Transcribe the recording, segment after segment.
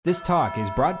This talk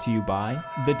is brought to you by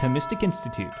the Thomistic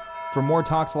Institute. For more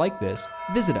talks like this,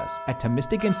 visit us at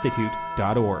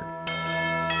ThomisticInstitute.org.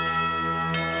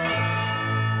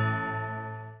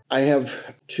 I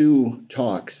have two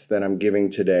talks that I'm giving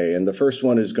today, and the first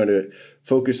one is going to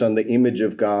focus on the image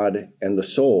of God and the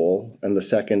soul, and the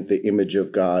second, the image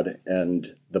of God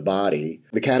and the body.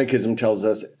 The Catechism tells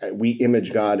us we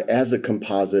image God as a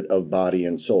composite of body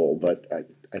and soul, but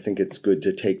I think it's good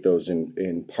to take those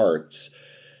in parts.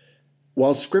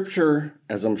 While Scripture,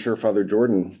 as I'm sure Father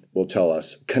Jordan will tell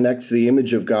us, connects the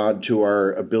image of God to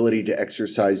our ability to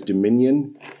exercise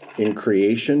dominion in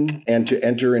creation and to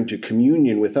enter into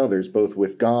communion with others, both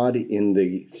with God in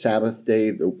the Sabbath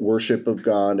day, the worship of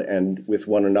God, and with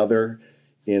one another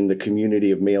in the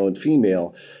community of male and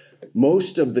female,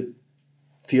 most of the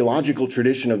theological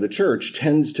tradition of the Church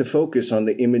tends to focus on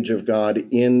the image of God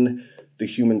in the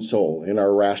human soul, in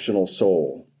our rational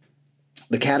soul.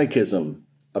 The Catechism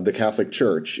of the Catholic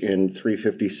Church in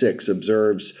 356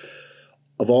 observes,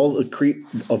 of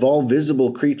all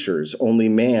visible creatures, only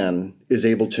man is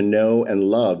able to know and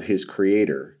love his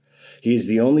Creator. He is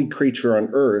the only creature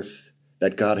on earth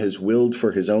that God has willed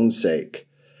for his own sake,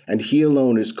 and he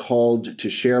alone is called to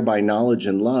share by knowledge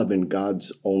and love in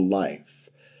God's own life.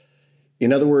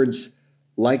 In other words,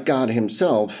 like God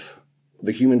himself,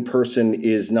 the human person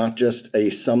is not just a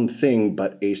something,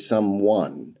 but a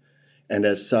someone, and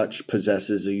as such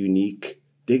possesses a unique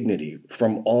dignity.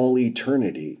 From all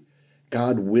eternity,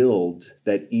 God willed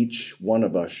that each one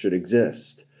of us should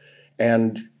exist.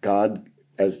 And God,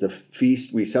 as the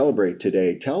feast we celebrate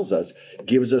today tells us,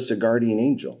 gives us a guardian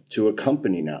angel to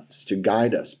accompany us, to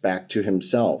guide us back to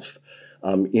himself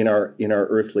in our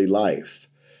earthly life.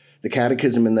 The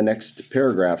Catechism in the next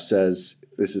paragraph says,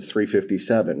 this is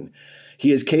 357,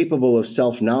 he is capable of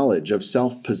self-knowledge, of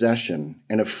self-possession,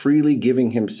 and of freely giving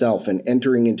himself and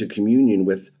entering into communion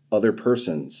with other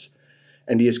persons.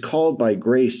 And he is called by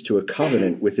grace to a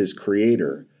covenant with his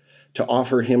Creator, to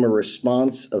offer him a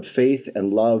response of faith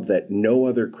and love that no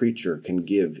other creature can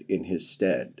give in his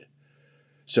stead.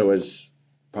 So as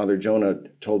Father Jonah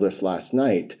told us last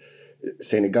night,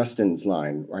 St. Augustine's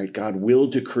line, right? God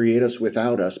willed to create us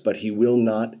without us, but he will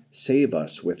not save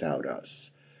us without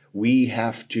us. We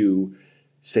have to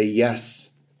say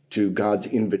yes to God's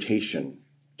invitation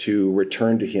to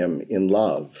return to him in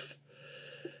love.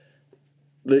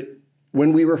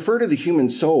 When we refer to the human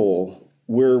soul,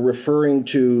 we're referring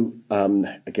to,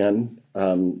 referencing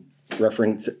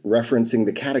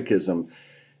the Catechism,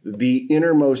 the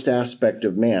innermost aspect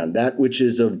of man, that which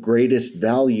is of greatest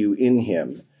value in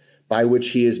him, by which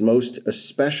he is most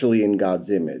especially in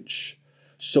God's image.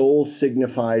 Soul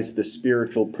signifies the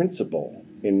spiritual principle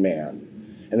in man.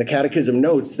 And the Catechism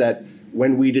notes that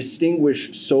when we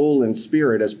distinguish soul and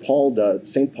spirit, as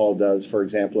St. Paul does, for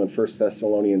example, in 1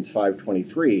 Thessalonians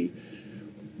 5:23,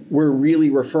 we're really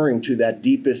referring to that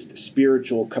deepest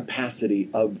spiritual capacity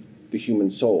of the human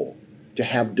soul, to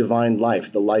have divine life,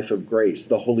 the life of grace,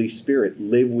 the Holy Spirit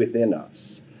live within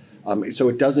us. So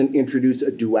it doesn't introduce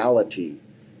a duality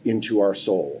into our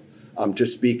soul, to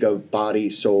speak of body,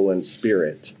 soul, and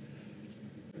spirit.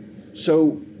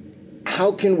 So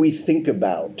how can we think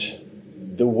about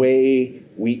the way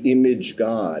we image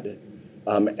God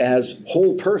as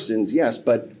whole persons? Yes,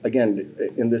 but again,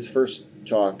 in this first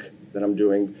talk that I'm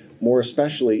doing, more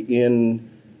especially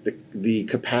in the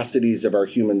capacities of our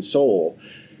human soul,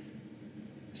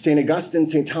 St. Augustine,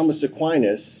 St. Thomas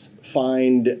Aquinas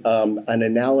find an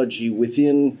analogy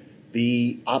within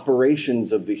the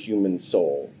operations of the human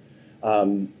soul.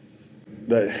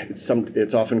 It's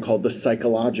often called the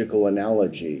psychological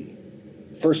analogy.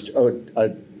 First,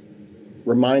 a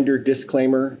reminder,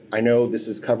 disclaimer. I know this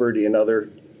is covered in other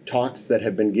talks that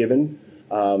have been given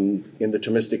in the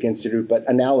Thomistic Institute, but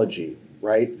analogy,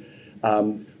 right?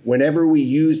 Whenever we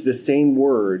use the same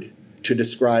word to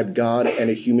describe God and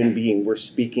a human being, we're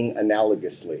speaking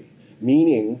analogously,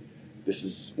 meaning, this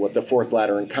is what the Fourth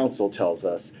Lateran Council tells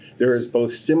us, there is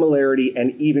both similarity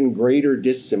and even greater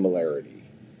dissimilarity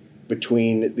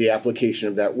between the application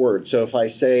of that word. So if I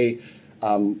say,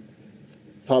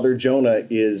 Father Jonah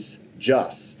is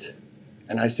just,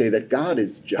 and I say that God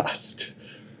is just,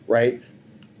 right?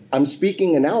 I'm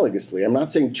speaking analogously. I'm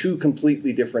not saying two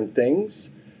completely different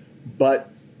things, but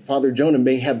Father Jonah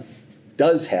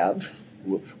does have,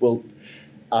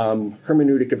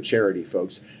 hermeneutic of charity,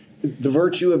 folks, the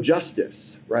virtue of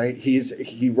justice, right?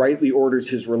 He rightly orders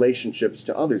his relationships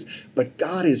to others, but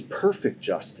God is perfect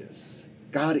justice.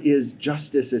 God is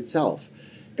justice itself.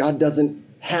 God doesn't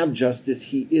have justice.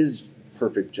 He is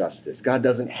perfect justice. God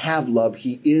doesn't have love.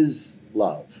 He is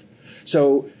love.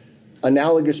 So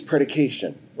analogous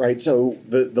predication, right? So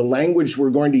the language we're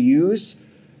going to use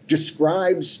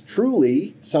describes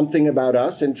truly something about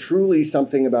us and truly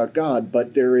something about God,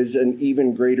 but there is an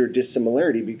even greater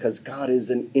dissimilarity because God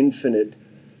is an infinite,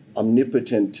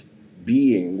 omnipotent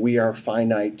being. We are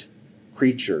finite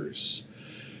creatures.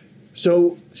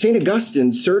 So St.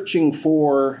 Augustine, searching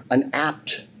for an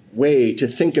apt way to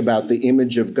think about the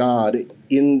image of God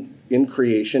in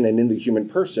creation and in the human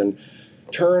person,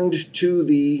 turned to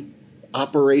the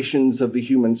operations of the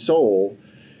human soul,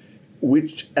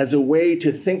 which as a way to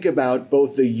think about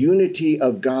both the unity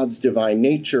of God's divine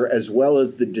nature as well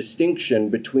as the distinction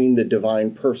between the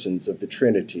divine persons of the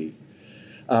Trinity.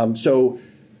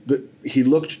 He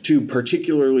looked to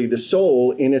particularly the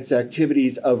soul in its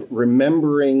activities of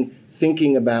remembering,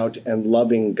 thinking about, and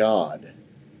loving God.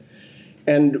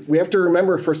 And we have to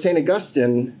remember for St.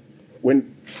 Augustine,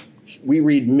 when we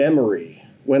read memory,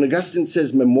 when Augustine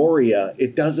says memoria,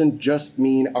 it doesn't just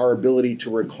mean our ability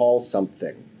to recall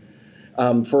something.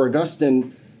 For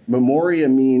Augustine, memoria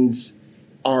means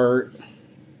our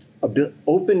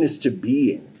openness to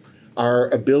being, our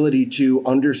ability to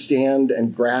understand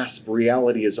and grasp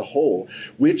reality as a whole,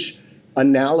 which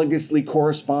analogously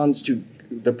corresponds to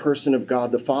the person of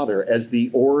God the Father as the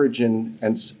origin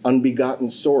and unbegotten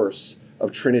source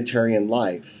of Trinitarian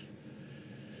life.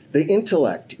 The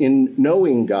intellect in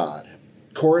knowing God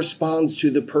corresponds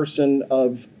to the person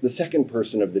of the second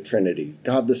person of the Trinity,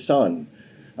 God the Son,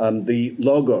 the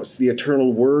Logos, the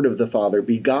eternal Word of the Father,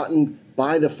 begotten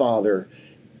by the Father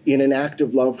in an act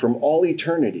of love from all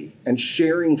eternity and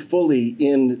sharing fully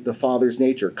in the Father's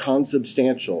nature,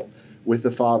 consubstantial with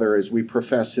the Father as we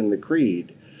profess in the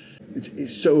Creed.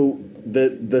 So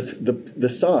the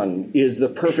Son is the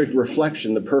perfect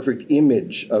reflection, the perfect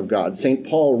image of God. St.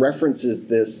 Paul references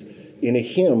this in a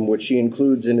hymn which he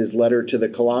includes in his letter to the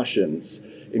Colossians,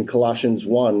 in Colossians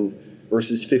 1,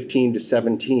 verses 15 to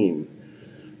 17.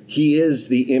 He is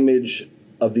the image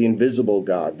of the invisible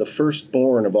God, the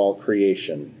firstborn of all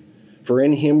creation. For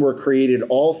in him were created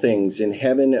all things in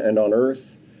heaven and on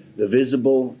earth, the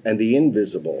visible and the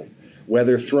invisible,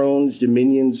 whether thrones,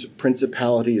 dominions,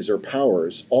 principalities, or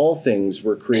powers. All things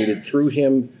were created through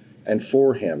him and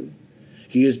for him.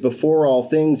 He is before all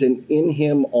things, and in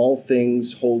him all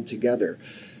things hold together.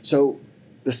 So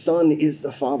the Son is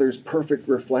the Father's perfect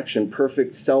reflection,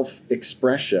 perfect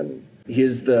self-expression. He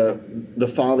is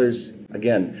the Father's,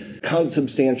 again,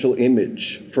 consubstantial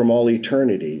image from all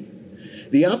eternity.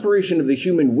 The operation of the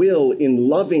human will in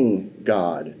loving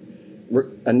God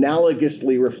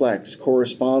analogously reflects,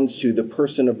 corresponds to the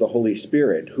person of the Holy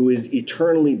Spirit, who is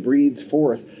eternally breathed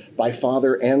forth by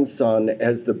Father and Son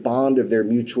as the bond of their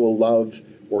mutual love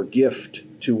or gift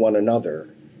to one another.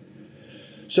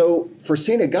 So for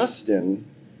St. Augustine,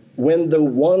 when the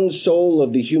one soul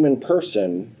of the human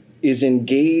person is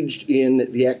engaged in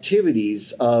the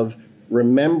activities of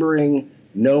remembering,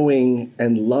 knowing,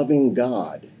 and loving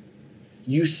God,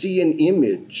 you see an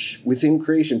image within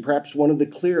creation, perhaps one of the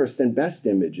clearest and best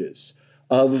images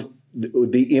of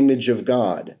the image of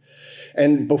God.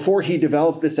 And before he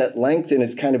developed this at length in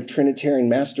his kind of Trinitarian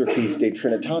masterpiece, De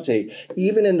Trinitate,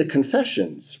 even in the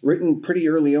Confessions, written pretty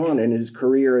early on in his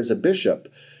career as a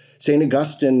bishop, St.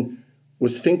 Augustine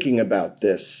was thinking about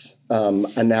this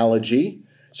analogy.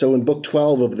 So in Book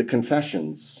 12 of the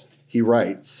Confessions, he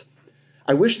writes,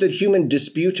 I wish that human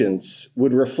disputants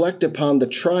would reflect upon the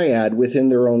triad within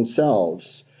their own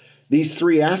selves. These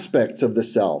three aspects of the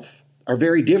self are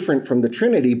very different from the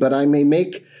Trinity, but I may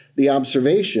make the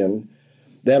observation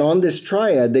that on this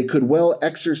triad they could well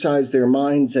exercise their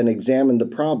minds and examine the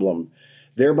problem,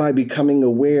 thereby becoming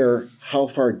aware how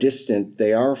far distant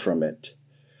they are from it.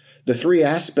 The three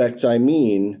aspects I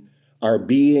mean are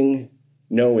being,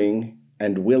 knowing,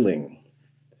 and willing.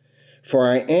 For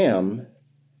I am,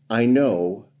 I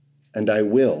know, and I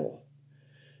will.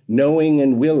 Knowing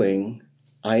and willing,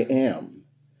 I am.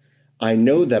 I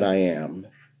know that I am,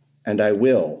 and I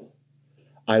will.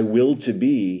 I will to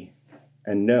be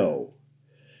and know.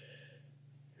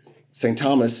 St.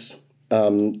 Thomas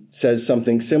says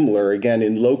something similar, again,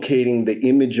 in locating the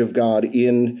image of God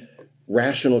in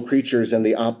rational creatures and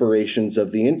the operations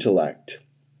of the intellect.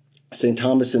 St.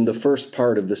 Thomas, in the first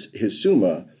part of his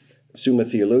Summa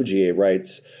Theologiae,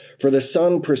 writes, For the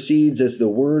Son proceeds as the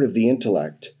word of the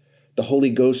intellect. The Holy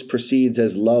Ghost proceeds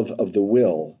as love of the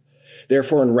will.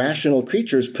 Therefore, in rational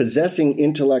creatures possessing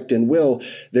intellect and will,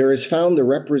 there is found the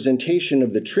representation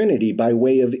of the Trinity by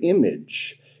way of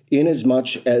image,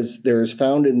 inasmuch as there is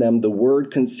found in them the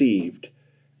word conceived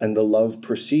and the love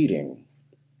proceeding.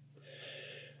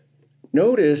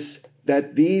 Notice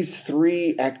that these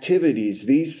three activities,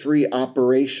 these three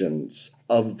operations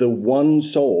of the one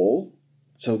soul,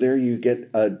 So there you get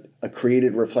a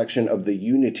created reflection of the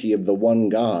unity of the one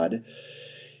God,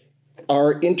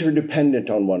 are interdependent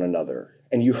on one another.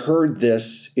 And you heard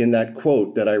this in that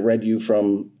quote that I read you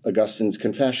from Augustine's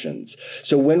Confessions.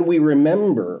 So when we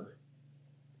remember,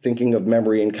 thinking of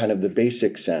memory in kind of the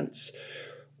basic sense,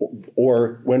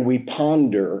 or when we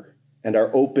ponder and are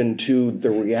open to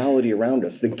the reality around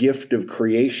us, the gift of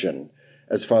creation,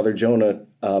 as Father Jonah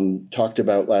talked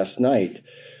about last night,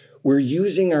 we're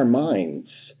using our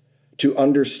minds to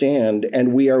understand,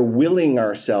 and we are willing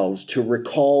ourselves to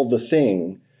recall the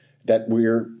thing that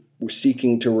we're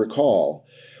seeking to recall.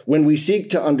 When we seek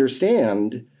to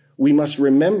understand, we must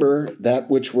remember that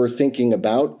which we're thinking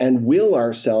about and will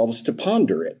ourselves to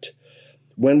ponder it.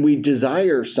 When we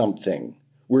desire something,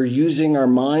 we're using our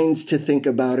minds to think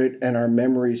about it and our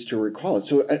memories to recall it.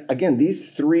 So again, these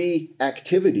three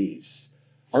activities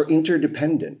are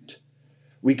interdependent.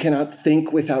 We cannot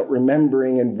think without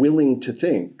remembering and willing to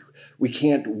think. We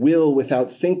can't will without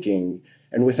thinking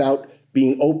and without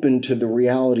being open to the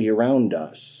reality around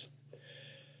us.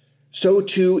 So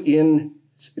too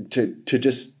to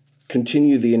just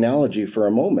continue the analogy for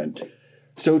a moment,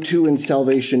 so too in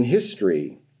salvation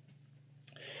history,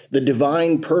 the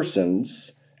divine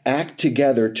persons act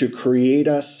together to create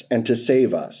us and to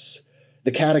save us.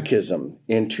 The Catechism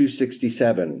in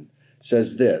 267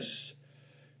 says this,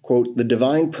 quote, "The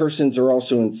divine persons are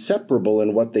also inseparable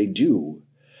in what they do,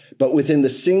 but within the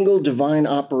single divine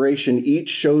operation each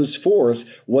shows forth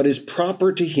what is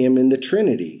proper to him in the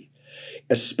Trinity,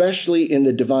 especially in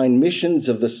the divine missions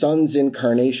of the Son's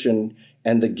incarnation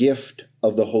and the gift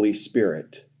of the Holy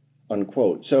Spirit,"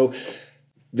 unquote. So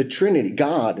the Trinity,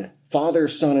 God, Father,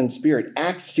 Son, and Spirit,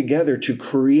 acts together to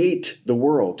create the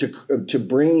world, to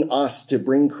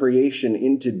bring creation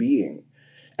into being.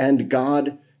 And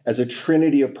God, as a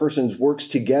Trinity of persons, works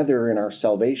together in our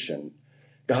salvation.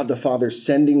 God the Father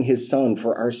sending his Son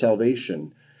for our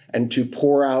salvation and to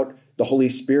pour out the Holy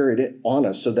Spirit on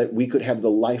us so that we could have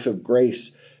the life of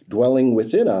grace dwelling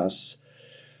within us.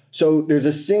 So there's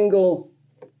a single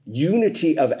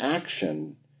unity of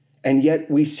action, and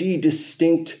yet we see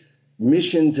distinct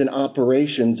missions and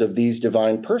operations of these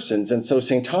divine persons. And so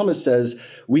St. Thomas says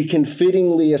we can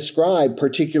fittingly ascribe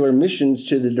particular missions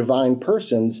to the divine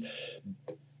persons,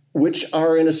 which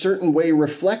are in a certain way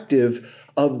reflective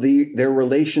of their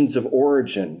relations of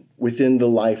origin within the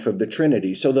life of the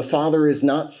Trinity. So the Father is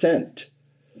not sent,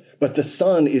 but the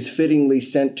Son is fittingly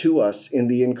sent to us in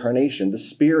the incarnation. The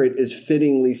Spirit is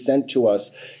fittingly sent to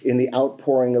us in the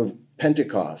outpouring of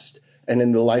Pentecost and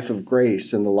in the life of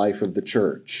grace and the life of the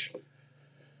church.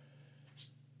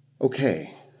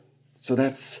 Okay, so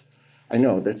that's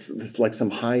like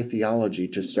some high theology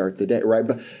to start the day, right?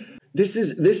 But this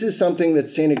is something that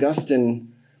St.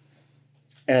 Augustine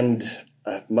and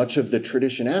much of the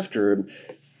tradition after him,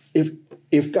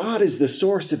 if God is the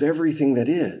source of everything that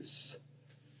is,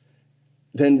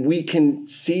 then we can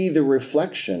see the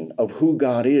reflection of who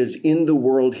God is in the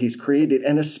world he's created,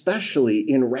 and especially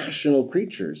in rational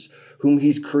creatures whom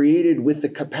he's created with the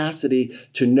capacity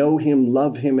to know him,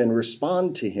 love him, and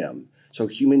respond to him. So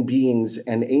human beings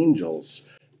and angels.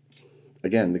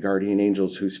 Again, the guardian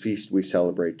angels whose feast we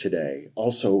celebrate today.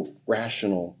 Also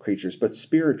rational creatures, but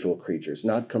spiritual creatures,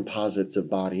 not composites of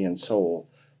body and soul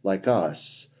like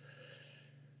us.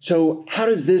 So how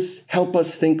does this help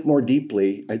us think more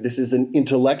deeply? This is an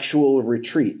intellectual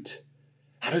retreat.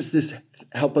 How does this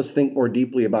help us think more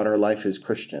deeply about our life as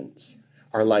Christians,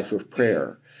 our life of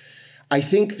prayer? I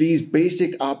think these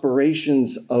basic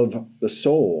operations of the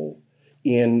soul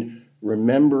in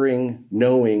remembering,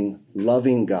 knowing,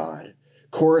 loving God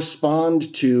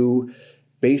correspond to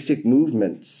basic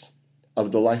movements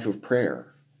of the life of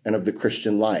prayer and of the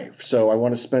Christian life. So I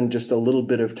want to spend just a little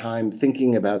bit of time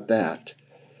thinking about that.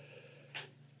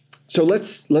 So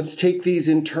let's take these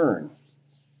in turn.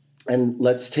 And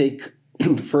let's take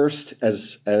first,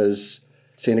 as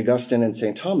St. Augustine and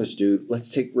St. Thomas do, let's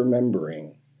take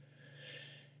remembering.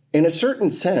 In a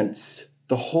certain sense,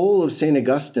 the whole of St.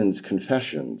 Augustine's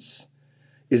Confessions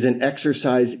is an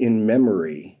exercise in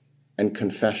memory and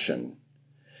confession.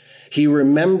 He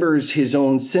remembers his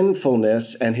own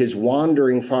sinfulness and his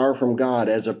wandering far from God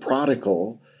as a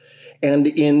prodigal, and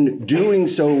in doing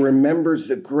so remembers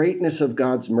the greatness of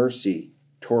God's mercy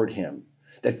toward him,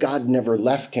 that God never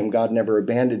left him, God never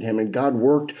abandoned him, and God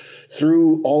worked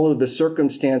through all of the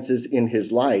circumstances in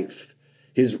his life,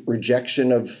 his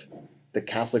rejection of the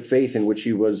Catholic faith in which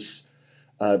he was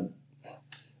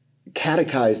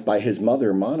catechized by his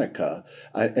mother, Monica,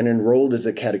 and enrolled as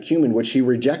a catechumen, which he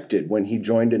rejected when he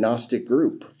joined a Gnostic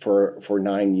group for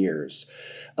 9 years.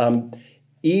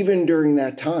 Even during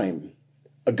that time,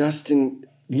 Augustine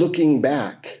looking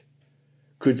back,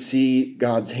 could see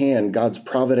God's hand, God's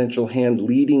providential hand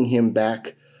leading him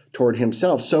back toward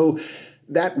himself. So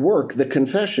that work, the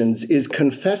Confessions, is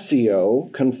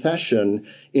confessio, confession,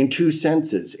 in two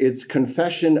senses. It's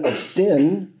confession of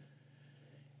sin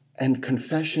and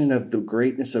confession of the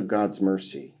greatness of God's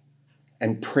mercy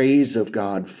and praise of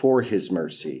God for his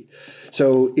mercy.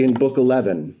 So in Book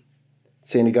 11,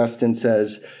 St. Augustine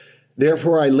says,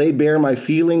 "Therefore I lay bare my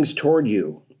feelings toward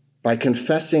you by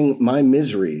confessing my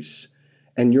miseries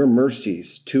and your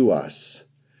mercies to us,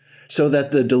 so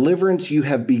that the deliverance you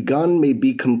have begun may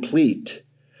be complete,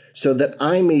 so that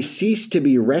I may cease to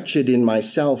be wretched in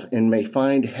myself and may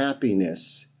find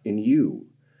happiness in you."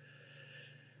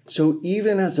 So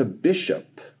even as a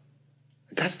bishop,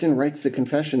 Augustine writes the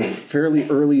Confessions fairly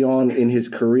early on in his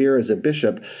career as a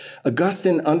bishop.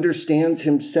 Augustine understands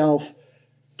himself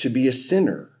to be a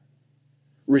sinner,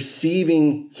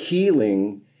 receiving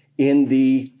healing in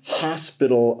the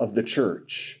hospital of the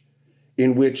church,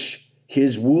 in which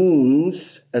his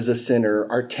wounds as a sinner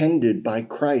are tended by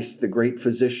Christ, the great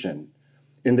physician,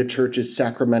 in the church's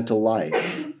sacramental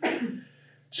life.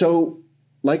 So,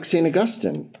 like St.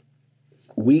 Augustine,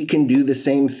 we can do the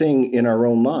same thing in our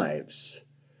own lives.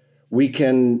 We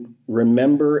can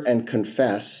remember and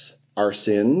confess our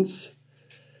sins,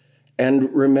 and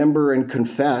remember and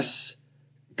confess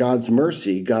God's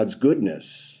mercy, God's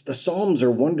goodness. The Psalms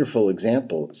are wonderful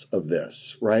examples of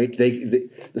this, right? The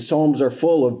Psalms are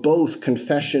full of both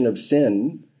confession of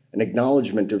sin and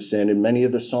acknowledgement of sin. In many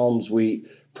of the Psalms we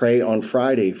pray on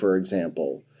Friday, for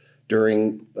example,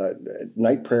 during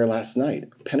night prayer last night,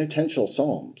 penitential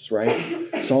Psalms, right?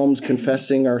 Psalms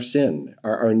confessing our sin,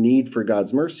 our need for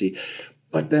God's mercy,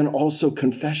 but then also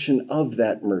confession of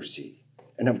that mercy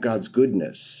and of God's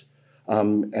goodness,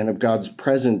 and of God's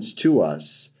presence to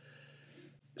us.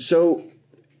 So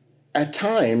at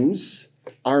times,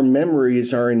 our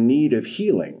memories are in need of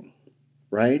healing,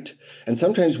 right? And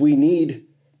sometimes we need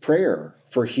prayer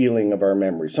for healing of our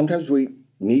memories. Sometimes we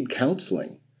need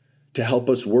counseling to help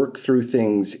us work through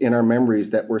things in our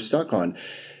memories that we're stuck on.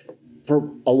 For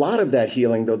a lot of that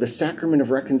healing, though, the sacrament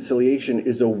of reconciliation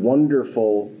is a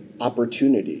wonderful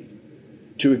opportunity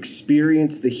to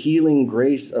experience the healing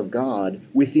grace of God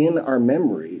within our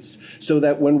memories, so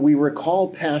that when we recall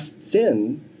past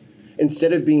sin,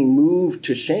 instead of being moved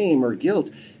to shame or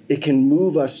guilt, it can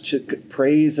move us to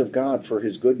praise of God for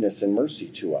his goodness and mercy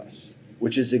to us,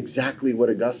 which is exactly what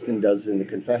Augustine does in the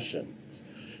Confessions,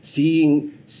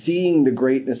 seeing the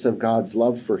greatness of God's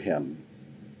love for him.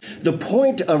 The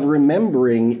point of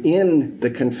remembering in the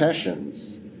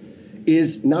Confessions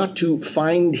is not to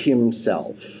find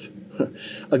himself.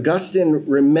 Augustine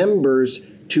remembers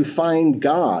to find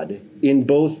God in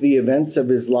both the events of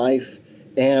his life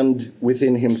and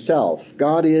within himself.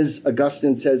 God is,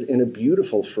 Augustine says in a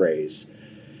beautiful phrase,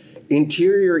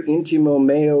 interior intimo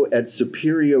meo et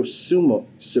superior sumo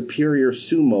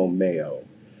meo,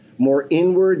 more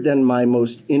inward than my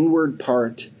most inward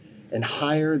part and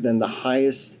higher than the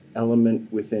highest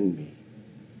element within me.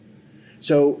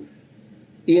 So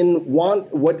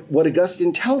what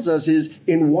Augustine tells us is,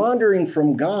 in wandering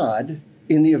from God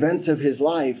in the events of his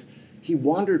life, he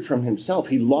wandered from himself.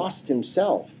 He lost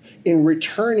himself. In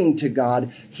returning to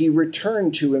God, he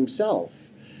returned to himself.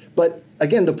 But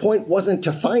again, the point wasn't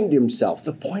to find himself.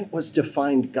 The point was to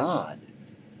find God.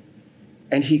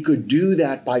 And he could do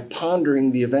that by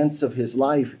pondering the events of his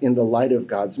life in the light of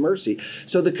God's mercy.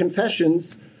 So the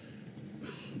Confessions,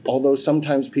 although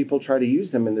sometimes people try to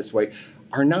use them in this way,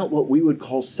 are not what we would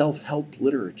call self-help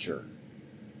literature,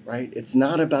 right? It's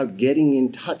not about getting in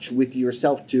touch with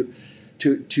yourself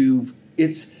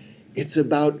it's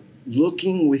about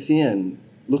looking within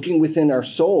our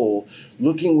soul,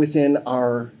 looking within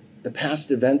the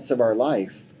past events of our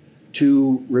life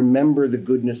to remember the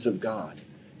goodness of God,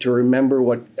 to remember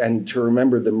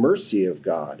the mercy of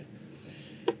God.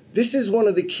 This is one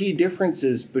of the key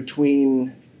differences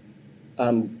between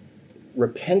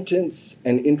repentance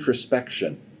and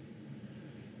introspection.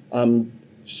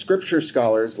 Scripture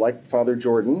scholars like Father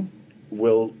Jordan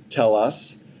will tell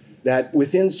us that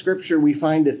within Scripture we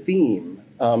find a theme.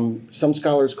 Some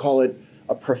scholars call it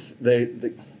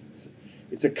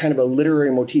it's a kind of a literary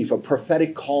motif, a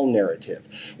prophetic call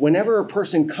narrative. Whenever a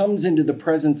person comes into the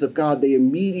presence of God, they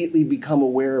immediately become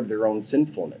aware of their own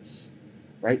sinfulness,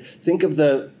 right? Think of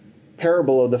the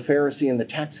parable of the Pharisee and the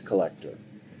tax collector.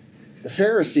 The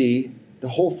Pharisee, the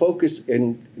whole focus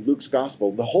in Luke's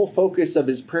gospel, the whole focus of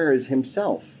his prayer is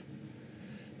himself.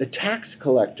 The tax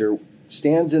collector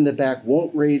stands in the back,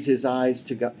 won't raise his eyes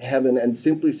to heaven, and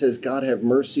simply says, God, have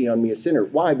mercy on me, a sinner.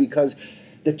 Why? Because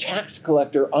the tax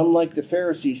collector, unlike the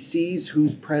Pharisee, sees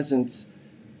whose presence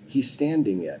he's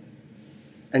standing in,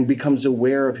 and becomes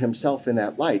aware of himself in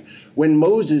that light. When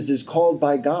Moses is called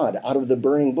by God out of the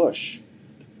burning bush,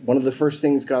 one of the first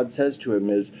things God says to him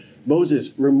is,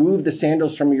 Moses, remove the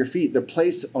sandals from your feet. The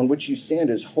place on which you stand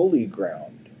is holy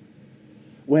ground.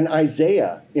 When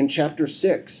Isaiah, in chapter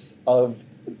 6 of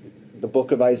the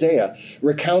book of Isaiah,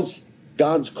 recounts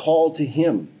God's call to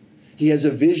him, he has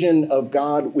a vision of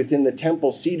God within the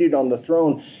temple, seated on the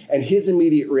throne, and his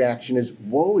immediate reaction is,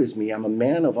 woe is me, I'm a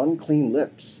man of unclean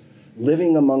lips,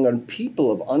 living among a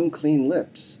people of unclean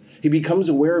lips. He becomes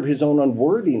aware of his own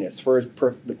unworthiness for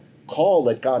the call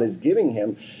that God is giving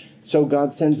him. So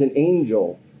God sends an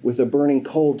angel with a burning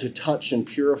coal to touch and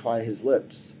purify his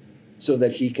lips so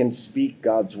that he can speak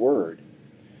God's word.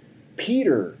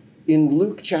 Peter, in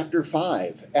Luke chapter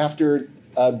 5, after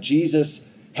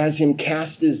Jesus has him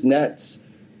cast his nets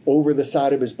over the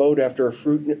side of his boat after a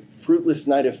fruitless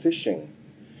night of fishing,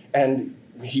 and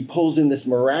he pulls in this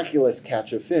miraculous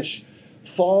catch of fish,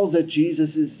 falls at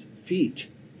Jesus' feet,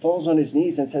 falls on his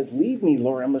knees and says, leave me,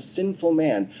 Lord, I'm a sinful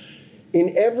man.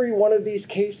 In every one of these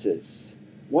cases,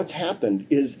 what's happened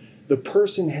is the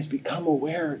person has become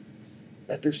aware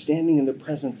that they're standing in the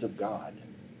presence of God.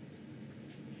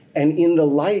 And in the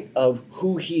light of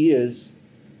who he is,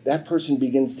 that person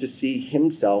begins to see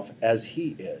himself as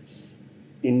he is,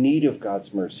 in need of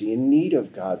God's mercy, in need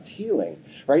of God's healing,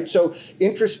 right? So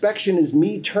introspection is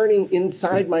me turning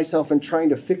inside myself and trying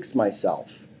to fix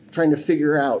myself, trying to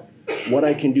figure out what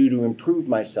I can do to improve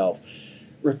myself.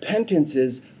 Repentance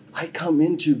is I come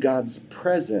into God's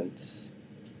presence,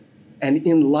 and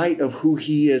in light of who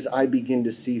he is, I begin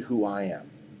to see who I am,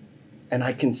 and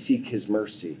I can seek his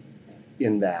mercy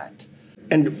in that.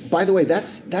 And by the way,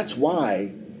 that's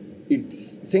why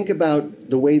think about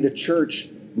the way the church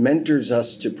mentors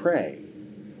us to pray.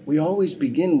 We always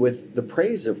begin with the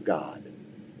praise of God,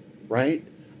 right?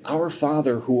 Our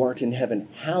Father who art in heaven,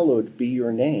 hallowed be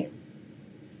your name.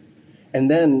 And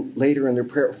then later in the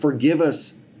prayer, forgive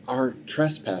us our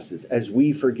trespasses as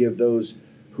we forgive those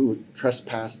who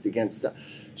trespassed against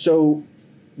us. So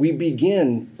we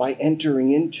begin by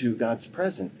entering into God's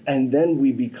presence, and then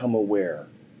we become aware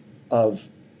of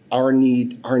our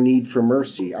need for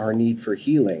mercy, our need for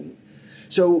healing.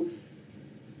 So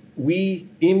we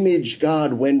image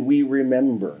God when we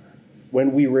remember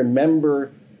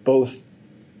both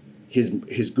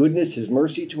his goodness, his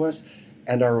mercy to us,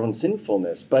 and our own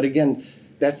sinfulness. But again,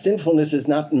 that sinfulness is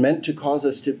not meant to cause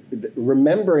us to,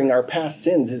 remembering our past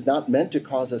sins is not meant to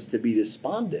cause us to be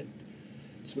despondent.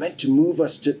 It's meant to move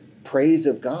us to praise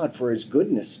of God for his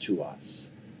goodness to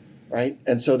us, right?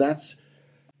 And so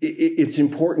it's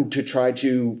important to try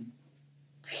to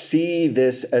see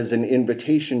this as an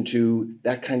invitation to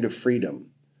that kind of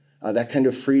freedom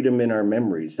in our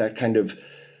memories, to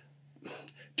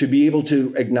be able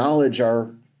to acknowledge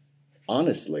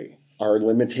honestly, our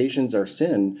limitations, our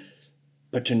sin,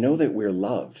 but to know that we're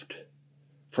loved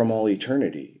from all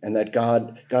eternity, and that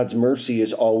God's mercy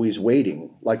is always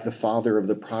waiting, like the father of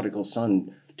the prodigal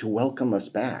son, to welcome us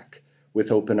back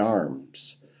with open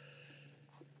arms.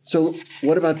 So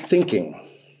what about thinking?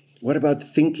 What about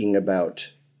thinking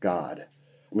about God?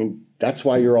 I mean, that's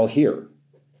why you're all here,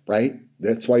 right?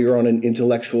 That's why you're on an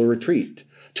intellectual retreat,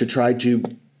 to try to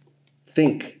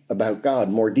think about God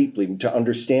more deeply, to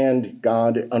understand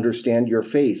God, understand your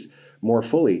faith more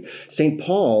fully. St.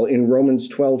 Paul in Romans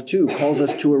 12:2 calls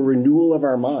us to a renewal of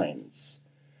our minds,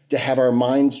 to have our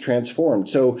minds transformed.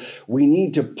 So we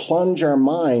need to plunge our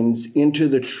minds into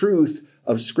the truth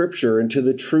of Scripture, into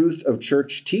the truth of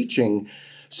church teaching,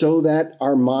 so that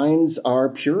our minds are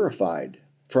purified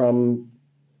from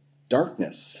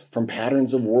darkness, from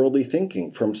patterns of worldly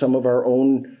thinking, from some of our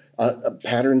own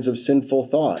patterns of sinful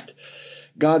thought.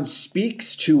 God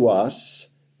speaks to us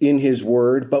in his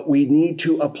word, but we need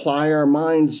to apply our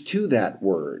minds to that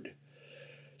word.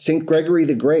 St. Gregory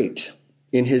the Great,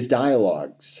 in his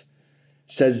dialogues,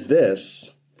 says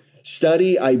this: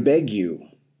 "Study, I beg you,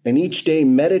 and each day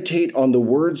meditate on the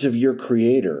words of your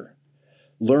Creator.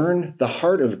 Learn the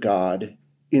heart of God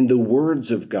in the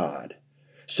words of God,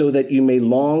 so that you may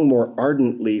long more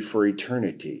ardently for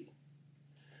eternity."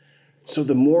 So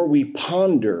the more we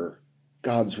ponder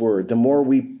God's word, the more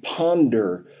we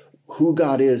ponder who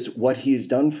God is, what he's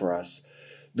done for us,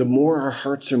 the more our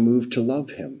hearts are moved to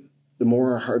love him. The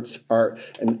more our hearts are,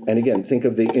 and again, think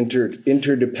of the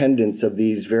interdependence of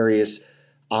these various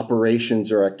operations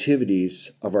or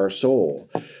activities of our soul.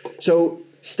 So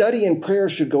study and prayer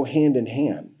should go hand in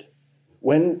hand.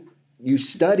 When you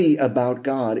study about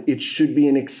God, it should be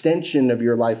an extension of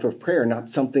your life of prayer, not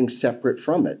something separate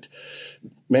from it.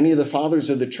 Many of the fathers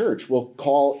of the church will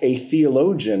call a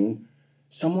theologian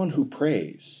someone who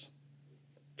prays.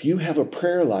 If you have a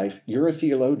prayer life, you're a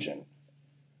theologian,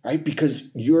 right? Because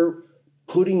you're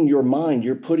putting your mind,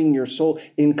 you're putting your soul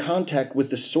in contact with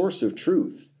the source of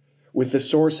truth, with the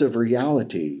source of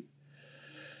reality.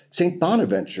 St.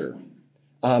 Bonaventure,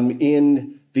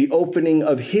 in the opening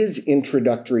of his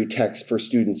introductory text for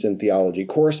students in theology,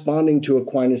 corresponding to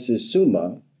Aquinas'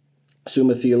 Summa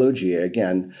Theologiae,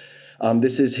 again,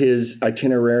 this is his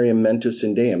Itinerarium Mentis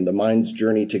in Deum, the mind's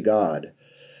journey to God.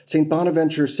 St.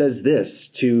 Bonaventure says this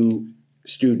to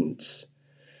students: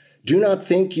 do not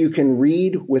think you can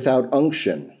read without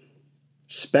unction,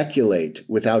 speculate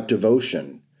without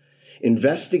devotion,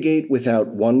 investigate without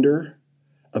wonder,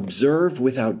 observe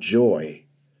without joy,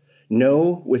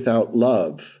 know without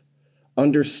love,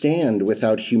 understand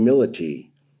without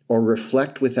humility, or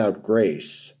reflect without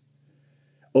grace.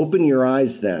 Open your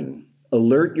eyes then,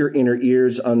 alert your inner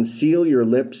ears, unseal your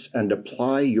lips, and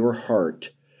apply your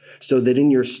heart, so that in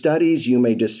your studies you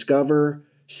may discover,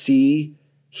 see,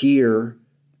 hear,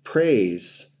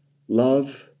 praise,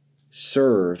 love,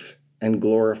 serve, and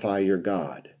glorify your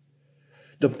God.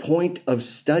 The point of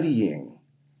studying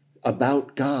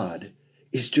about God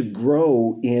is to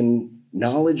grow in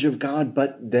knowledge of God,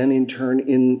 but then in turn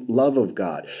in love of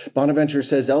God. Bonaventure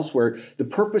says elsewhere, the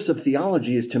purpose of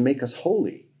theology is to make us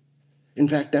holy. In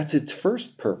fact, that's its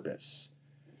first purpose.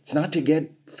 It's not to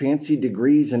get fancy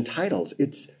degrees and titles.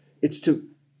 It's to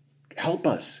help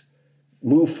us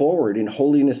move forward in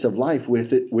holiness of life,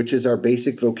 with it, which is our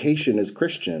basic vocation as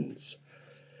Christians.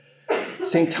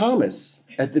 St. Thomas,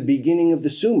 at the beginning of the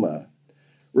Summa,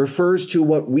 refers to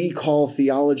what we call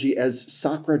theology as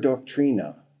sacra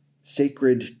doctrina,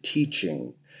 sacred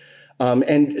teaching.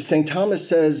 And St. Thomas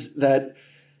says that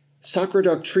sacra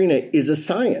doctrina is a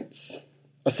science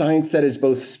that is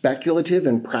both speculative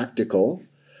and practical,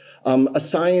 a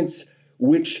science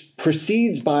which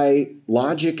proceeds by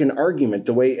logic and argument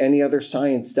the way any other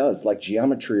science does, like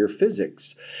geometry or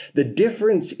physics. The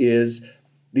difference is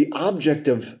the object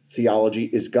of theology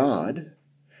is God,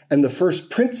 and the first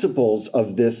principles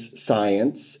of this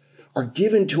science are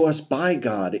given to us by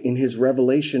God in his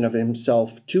revelation of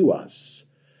himself to us,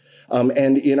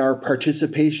 and in our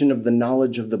participation of the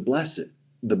knowledge of the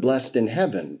blessed in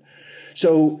heaven.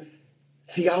 So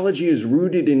theology is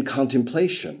rooted in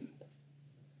contemplation.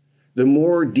 The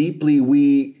more deeply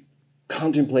we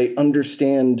contemplate,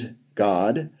 understand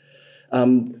God,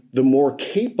 the more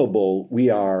capable we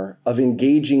are of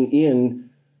engaging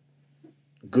in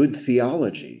good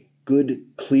theology, good,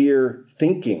 clear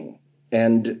thinking,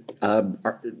 and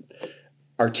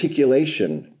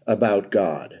articulation about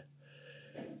God.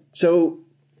 So,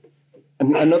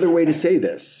 another way to say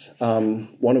this,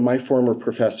 one of my former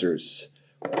professors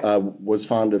was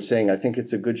fond of saying, I think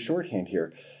it's a good shorthand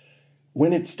here,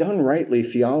 when it's done rightly,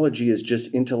 theology is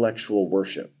just intellectual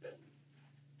worship,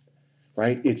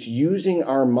 right? It's using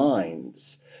our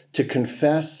minds to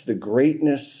confess the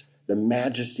greatness, the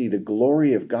majesty, the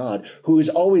glory of God, who is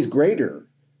always greater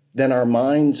than our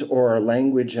minds or our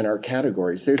language and our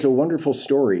categories. There's a wonderful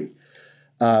story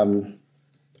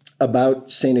about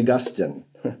St. Augustine.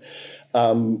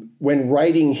 When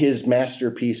writing his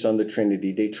masterpiece on the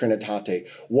Trinity, De Trinitate,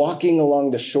 walking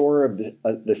along the shore of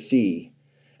the sea,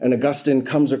 and Augustine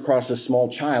comes across a small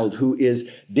child who is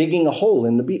digging a hole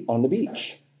on the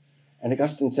beach. And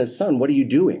Augustine says, "Son, what are you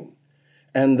doing?"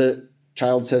 And the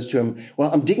child says to him, "Well,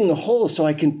 I'm digging a hole so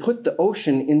I can put the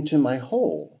ocean into my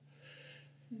hole."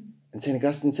 And St.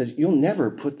 Augustine says, "You'll never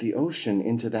put the ocean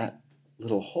into that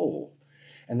little hole."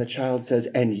 And the child says,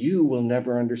 "And you will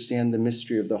never understand the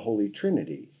mystery of the Holy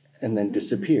Trinity," and then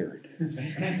disappeared.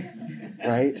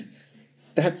 Right?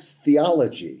 That's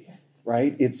theology,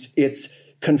 right? It's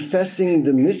confessing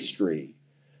the mystery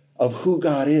of who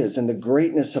God is and the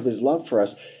greatness of his love for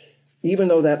us, even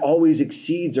though that always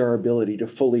exceeds our ability to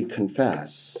fully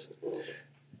confess.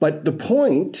 But the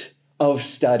point of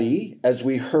study, as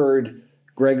we heard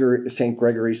St.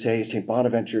 Gregory say, St.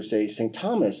 Bonaventure say, St.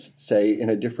 Thomas say in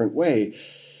a different way,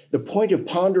 the point of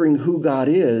pondering who God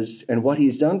is and what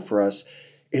he's done for us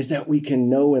is that we can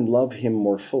know and love him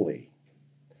more fully.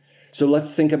 So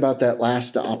let's think about that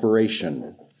last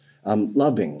operation,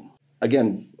 loving.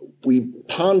 Again, we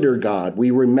ponder God,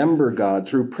 we remember God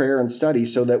through prayer and study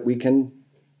so that we can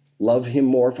love him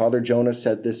more. Father Jonah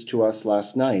said this to us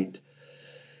last night.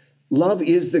 Love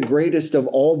is the greatest of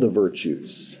all the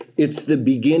virtues. It's the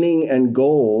beginning and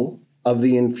goal of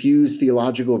the infused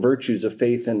theological virtues of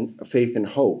faith and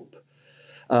hope.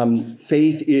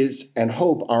 Faith is and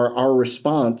hope are our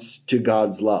response to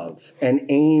God's love and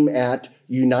aim at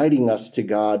uniting us to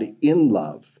God in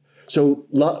love. So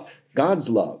God's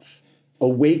love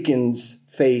awakens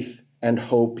faith and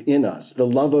hope in us. The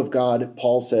love of God,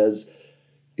 Paul says,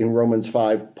 in Romans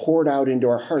 5, poured out into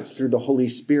our hearts through the Holy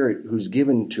Spirit who's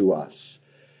given to us.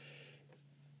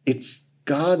 It's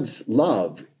God's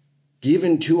love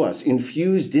given to us,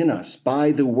 infused in us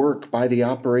by the work, by the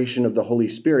operation of the Holy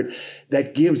Spirit,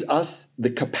 that gives us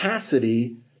the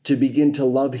capacity to begin to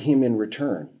love him in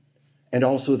return, and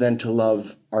also then to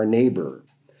love our neighbor.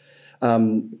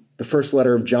 The first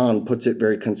letter of John puts it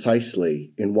very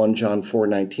concisely in 1 John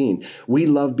 4:19. We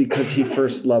love because he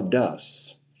first loved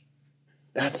us.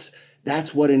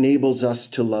 That's what enables us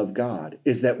to love God,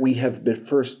 is that we have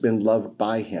first been loved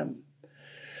by him.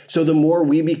 So the more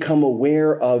we become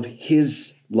aware of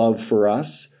his love for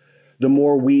us, the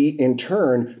more we in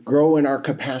turn grow in our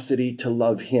capacity to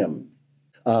love him.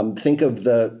 Think of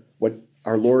what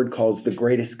our Lord calls the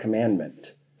greatest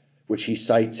commandment, which he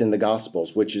cites in the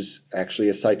Gospels, which is actually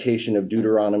a citation of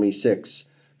Deuteronomy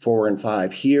 6, 4 and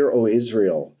 5. Hear, O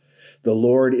Israel, the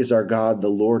Lord is our God, the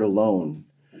Lord alone.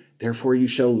 Therefore you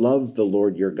shall love the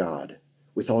Lord your God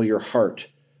with all your heart,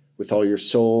 with all your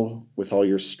soul, with all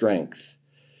your strength.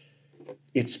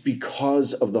 It's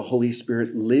because of the Holy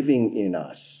Spirit living in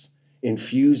us,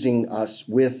 infusing us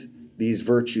with these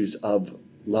virtues of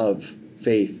love,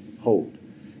 faith, hope,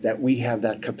 that we have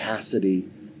that capacity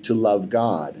to love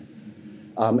God.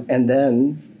 And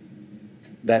then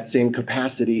that same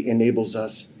capacity enables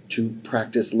us to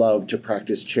practice love, to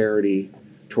practice charity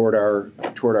toward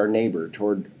our neighbor,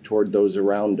 toward those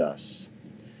around us.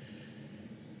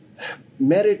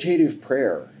 Meditative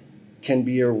prayer can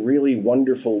be a really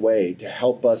wonderful way to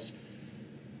help us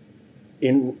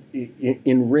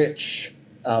enrich,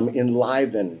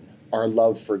 enliven our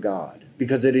love for God,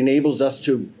 because it enables us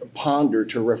to ponder,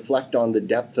 to reflect on the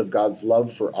depth of God's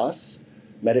love for us,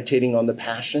 meditating on the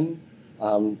Passion,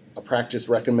 a practice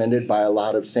recommended by a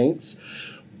lot of saints.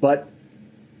 But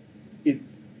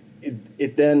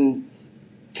it then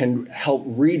can help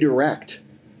redirect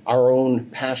our own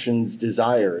passions,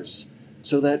 desires,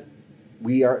 so that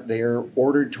they are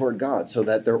ordered toward God, so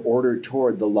that they're ordered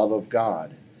toward the love of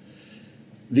God.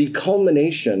 The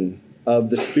culmination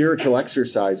of the spiritual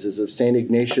exercises of St.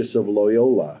 Ignatius of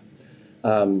Loyola.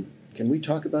 Can we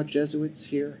talk about Jesuits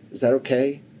here? Is that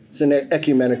okay? It's an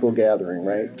ecumenical gathering,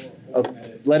 right?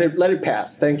 Okay. Let it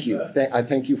pass. Thank you. I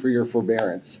thank you for your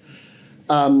forbearance.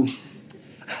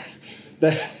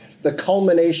 The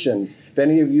culmination, if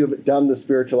any of you have done the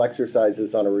spiritual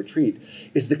exercises on a retreat,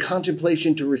 is the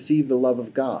contemplation to receive the love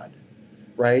of God,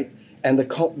 right? And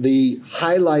the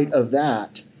highlight of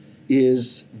that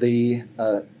is the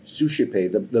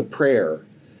Suscipe, the prayer.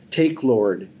 Take,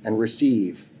 Lord, and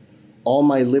receive all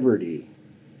my liberty,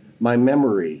 my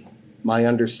memory, my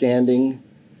understanding,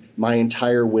 my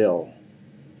entire will,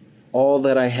 all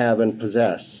that I have and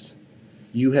possess.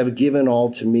 You have given all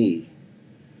to me.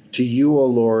 To you, O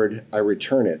Lord, I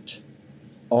return it.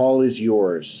 All is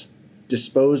yours.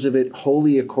 Dispose of it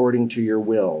wholly according to your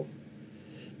will.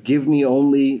 Give me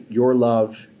only your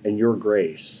love and your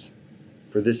grace,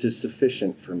 for this is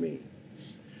sufficient for me.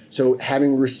 So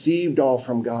having received all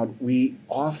from God, we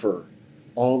offer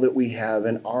all that we have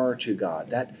and are to God.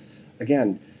 That,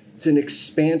 again, it's an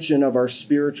expansion of our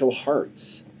spiritual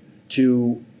hearts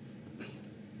to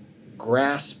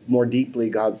grasp more deeply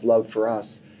God's love for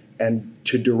us and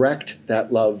to direct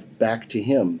that love back to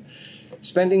him.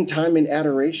 Spending time in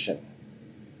adoration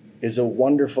is a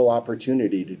wonderful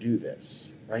opportunity to do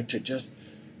this, right? To just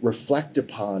reflect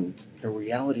upon the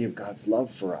reality of God's love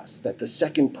for us, that the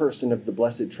second person of the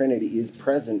Blessed Trinity is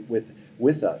present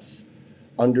with us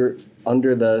under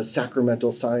the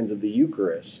sacramental signs of the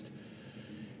Eucharist.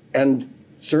 And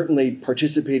certainly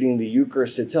participating in the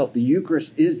Eucharist itself. The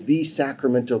Eucharist is the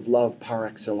sacrament of love par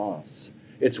excellence.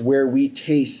 It's where we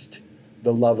taste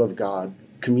the love of God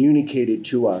communicated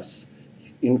to us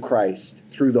in Christ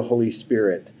through the Holy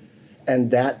Spirit.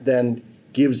 And that then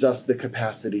gives us the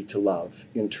capacity to love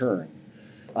in turn.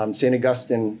 St.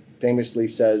 Augustine famously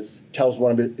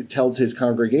tells his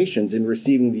congregations in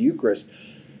receiving the Eucharist,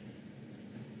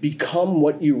 become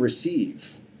what you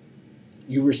receive.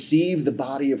 You receive the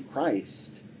body of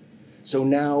Christ. So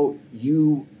now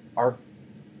you are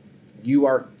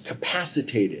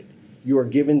capacitated. You are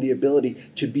given the ability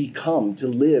to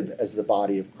live as the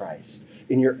body of Christ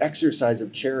in your exercise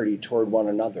of charity toward one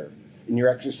another, in your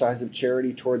exercise of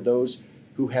charity toward those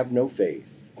who have no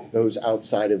faith, those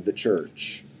outside of the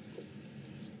church.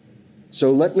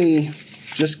 So let me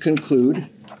just conclude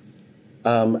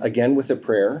again with a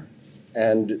prayer,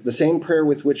 and the same prayer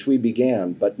with which we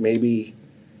began, but maybe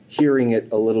hearing it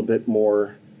a little bit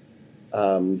more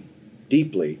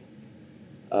deeply.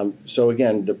 So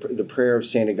again, the prayer of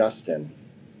St. Augustine.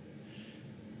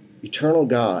 Eternal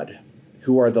God,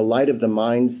 who are the light of the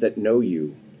minds that know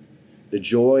you, the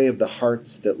joy of the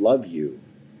hearts that love you,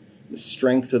 the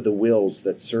strength of the wills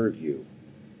that serve you.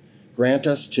 Grant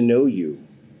us to know you,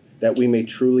 that we may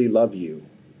truly love you,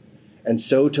 and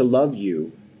so to love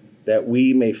you, that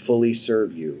we may fully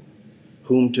serve you,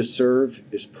 whom to serve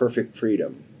is perfect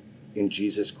freedom, in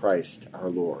Jesus Christ our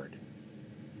Lord.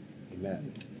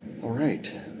 Amen. All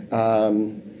right.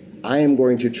 I am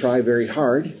going to try very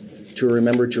hard to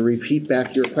remember to repeat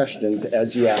back your questions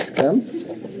as you ask them.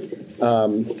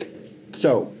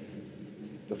 So,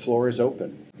 the floor is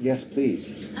open. Yes,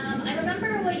 please. I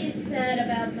remember what you said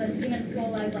about the human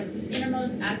soul as like the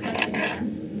innermost aspect of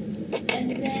man.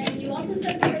 And then you also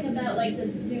said something about like the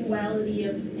duality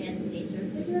of man's nature.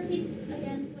 Could you repeat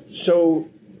again what you said? So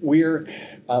we're,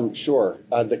 sure,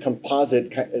 the composite,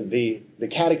 the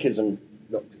catechism,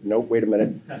 no, wait a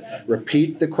minute.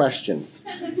 Repeat the question.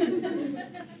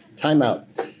 Time out.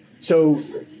 So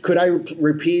could I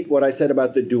repeat what I said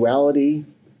about the duality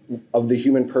of the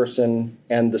human person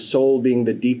and the soul being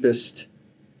the deepest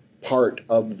part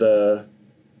of the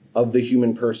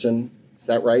human person? Is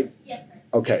that right? Yes, sir.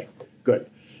 Okay, good.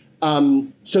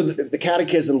 So the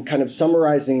catechism, kind of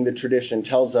summarizing the tradition,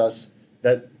 tells us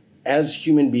that as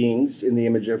human beings in the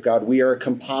image of God, we are a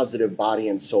composite of body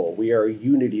and soul. We are a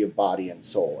unity of body and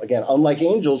soul. Again, unlike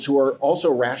angels who are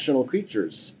also rational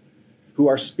creatures, who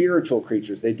are spiritual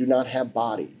creatures, they do not have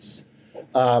bodies.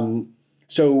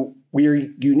 So we are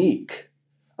unique.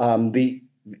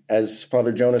 As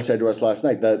Father Jonah said to us last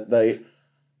night, the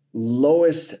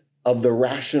lowest of the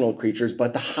rational creatures,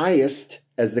 but the highest,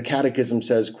 as the Catechism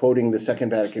says, quoting the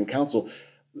Second Vatican Council,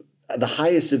 the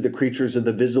highest of the creatures of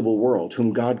the visible world,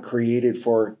 whom God created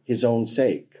for his own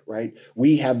sake, right?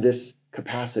 We have this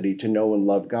capacity to know and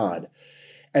love God.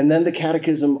 And then the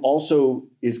Catechism also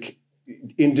is,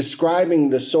 in describing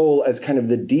the soul as kind of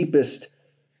the deepest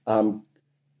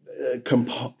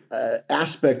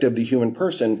aspect of the human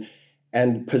person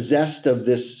and possessed of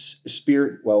this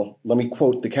spirit, well, let me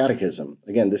quote the Catechism.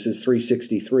 Again, this is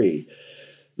 363.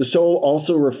 The soul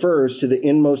also refers to the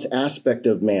inmost aspect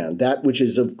of man, that which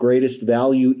is of greatest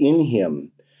value in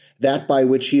him, that by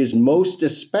which he is most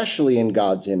especially in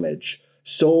God's image.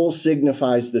 Soul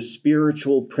signifies the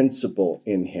spiritual principle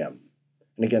in him.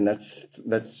 And again, that's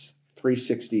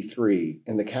 363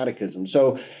 in the Catechism.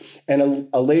 So, and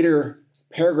a later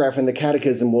paragraph in the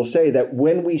Catechism will say that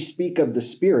when we speak of the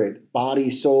spirit, body,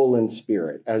 soul, and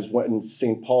spirit, as what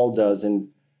St. Paul does in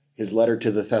his letter to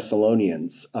the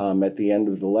Thessalonians at the end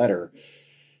of the letter,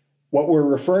 what we're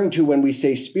referring to when we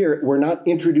say spirit, we're not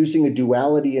introducing a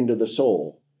duality into the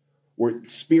soul.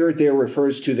 Spirit there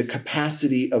refers to the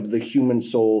capacity of the human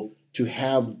soul to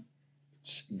have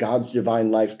God's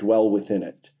divine life dwell within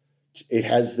it. It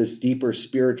has this deeper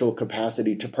spiritual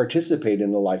capacity to participate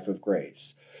in the life of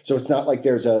grace. So it's not like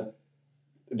there's a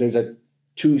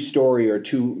two-story or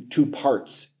two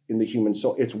parts in the human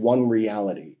soul. It's one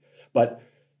reality. But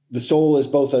the soul is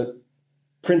both a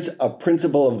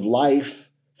principle of life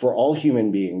for all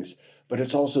human beings, but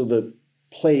it's also the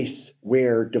place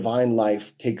where divine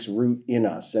life takes root in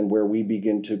us and where we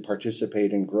begin to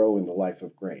participate and grow in the life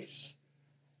of grace.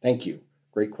 Thank you.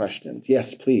 Great questions.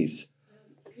 Yes, please.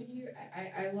 Could you?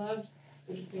 I loved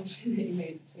the distinction that you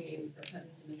made between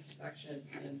repentance and introspection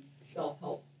and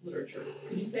self-help literature.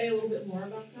 Could you say a little bit more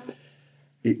about that?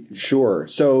 Sure.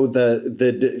 So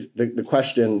the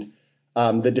question,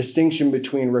 the distinction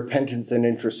between repentance and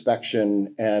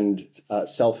introspection and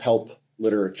self-help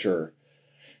literature,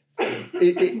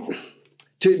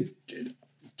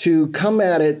 to come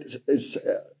at it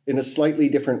in a slightly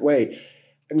different way.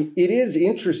 I mean, it is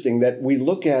interesting that we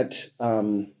look at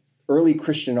early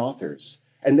Christian authors,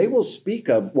 and they will speak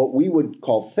of what we would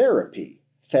call therapy,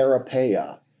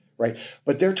 therapeia, right?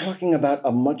 But they're talking about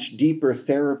a much deeper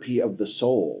therapy of the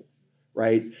soul,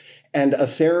 right? And a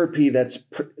therapy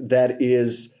that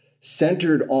is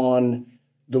centered on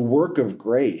the work of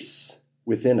grace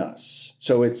within us.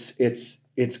 So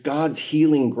it's God's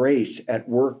healing grace at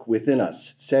work within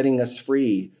us, setting us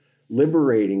free,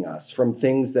 liberating us from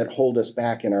things that hold us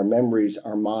back in our memories,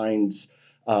 our minds,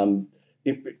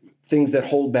 things that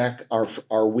hold back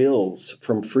our wills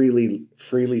from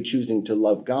freely choosing to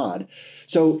love God.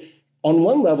 So on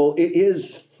one level, it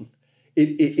is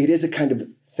a kind of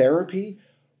therapy,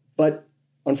 but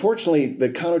unfortunately, the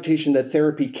connotation that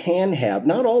therapy can have,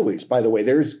 not always, by the way,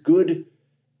 there's good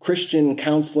Christian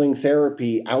counseling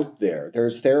therapy out there.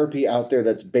 There's therapy out there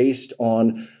that's based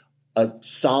on a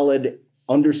solid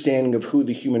understanding of who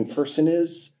the human person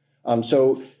is.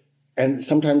 And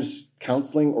sometimes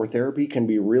counseling or therapy can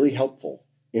be really helpful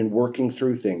in working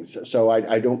through things. So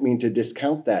I don't mean to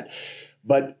discount that.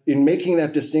 But in making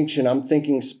that distinction, I'm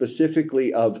thinking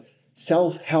specifically of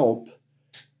self-help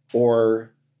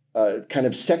or kind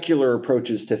of secular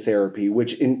approaches to therapy,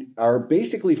 which are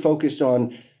basically focused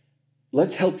on,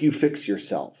 let's help you fix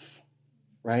yourself,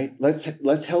 right?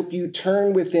 Let's help you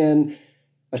turn within,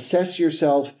 assess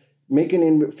yourself,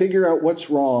 figure out what's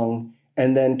wrong,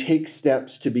 and then take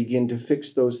steps to begin to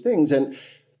fix those things. And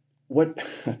what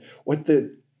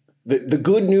the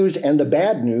good news and the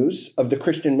bad news of the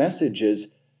Christian message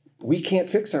is, we can't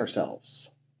fix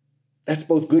ourselves. That's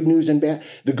both good news and bad.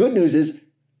 The good news is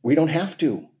we don't have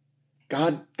to.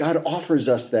 God offers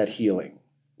us that healing,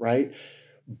 right?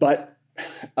 But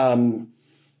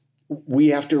we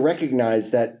have to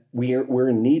recognize that we're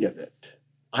in need of it.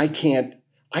 I can't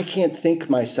think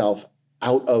myself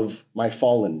out of my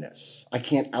fallenness. I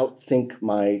can't outthink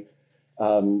my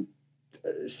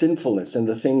sinfulness and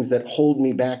the things that hold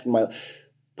me back in my life.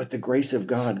 But the grace of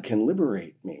God can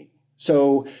liberate me.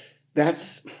 So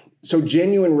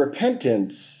genuine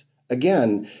repentance,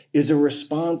 again, is a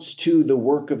response to the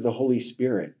work of the Holy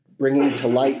Spirit, bringing to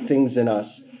light things in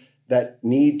us that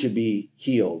need to be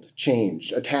healed,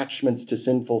 changed, attachments to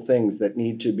sinful things that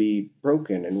need to be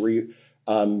broken, and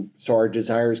so our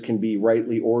desires can be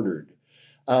rightly ordered.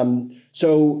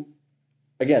 So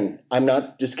again, I'm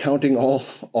not discounting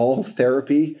all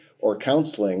therapy or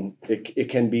counseling. It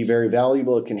can be very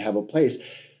valuable. It can have a place,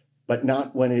 but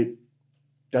not when it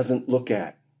doesn't look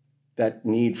at that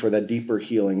need for that deeper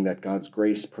healing that God's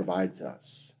grace provides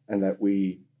us and that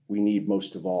we need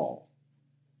most of all.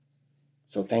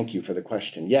 So thank you for the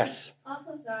question. Yes? Off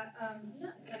of that, I'm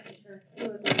not exactly sure who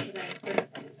it was that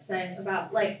I heard say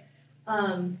about,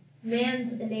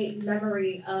 man's innate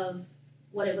memory of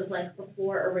what it was like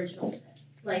before original sin,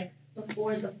 like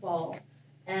before the fall,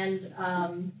 and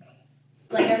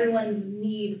everyone's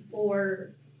need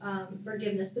for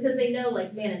forgiveness, because they know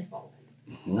man is fallen.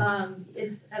 Mm-hmm.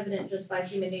 It's evident just by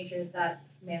human nature that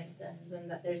man sins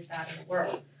and that there's bad in the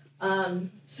world.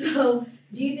 So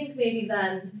do you think maybe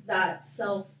then that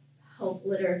self-help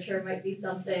literature might be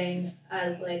something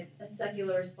as a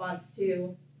secular response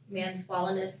to man's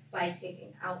fallenness by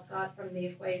taking out God from the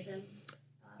equation?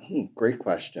 Great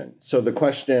question. So the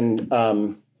question,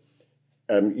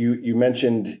 you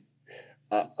mentioned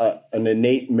an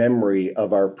innate memory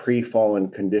of our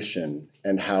pre-fallen condition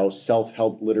and how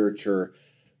self-help literature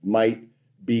might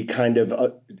be kind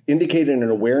of indicating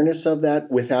an awareness of that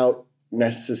without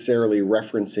necessarily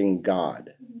referencing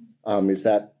God. Is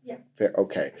that fair?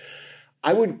 Okay.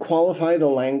 I would qualify the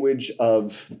language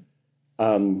of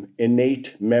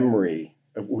innate memory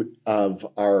of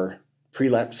our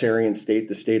prelapsarian state,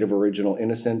 the state of original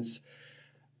innocence.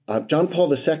 John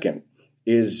Paul II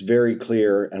is very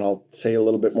clear, and I'll say a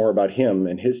little bit more about him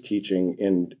and his teaching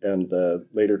in the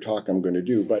later talk I'm going to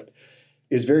do, but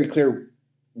is very clear.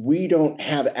 We don't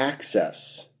have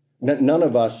access. None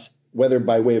of us, whether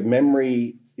by way of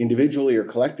memory, individually or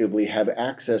collectively, have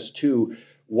access to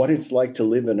what it's like to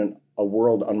live in a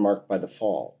world unmarked by the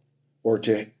fall, or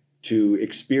to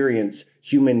experience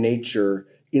human nature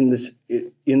in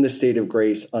the state of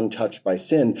grace, untouched by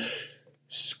sin.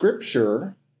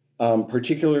 Scripture,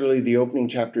 particularly the opening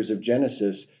chapters of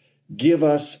Genesis, give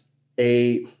us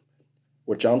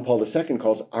what John Paul II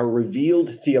calls our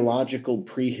revealed theological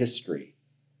prehistory.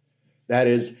 That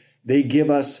is, they give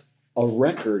us a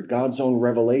record, God's own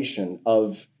revelation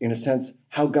of, in a sense,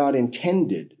 how God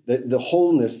intended, the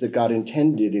wholeness that God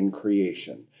intended in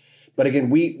creation. But again,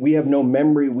 we have no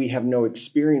memory, we have no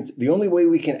experience. The only way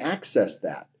we can access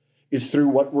that is through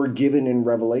what we're given in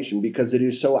Revelation, because it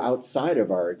is so outside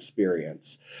of our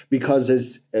experience. Because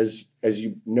as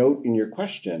you note in your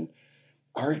question,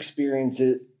 our experience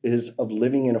is of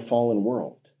living in a fallen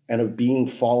world and of being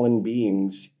fallen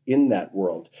beings in that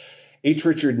world. H.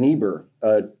 Richard Niebuhr,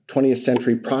 a 20th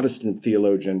century Protestant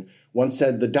theologian, once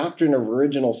said, "The doctrine of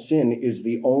original sin is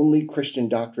the only Christian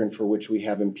doctrine for which we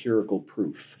have empirical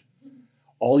proof.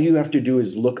 All you have to do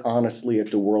is look honestly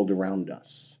at the world around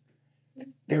us."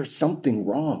 There's something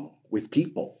wrong with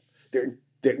people.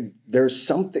 There's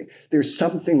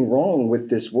something wrong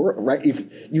with this world, right? If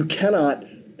you cannot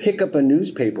pick up a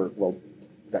newspaper, well,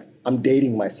 I'm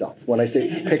dating myself when I say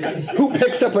who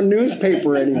picks up a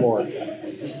newspaper anymore?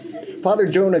 Father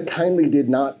Jonah kindly did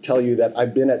not tell you that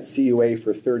I've been at CUA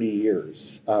for 30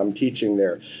 years teaching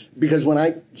there. Because when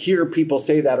I hear people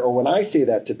say that, or when I say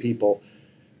that to people,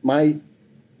 my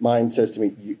mind says to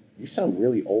me, you sound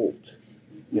really old.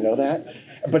 You know that?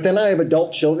 But then I have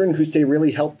adult children who say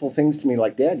really helpful things to me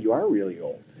like, "Dad, you are really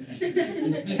old."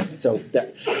 So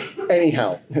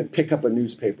anyhow, pick up a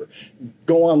newspaper,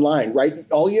 go online, right?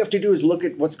 All you have to do is look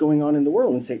at what's going on in the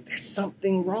world and say, there's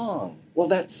something wrong. Well,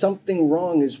 that something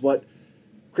wrong is what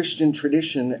Christian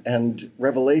tradition and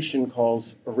Revelation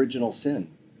calls original sin.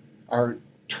 are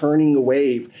turning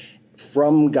away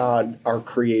from God, our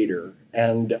creator,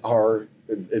 and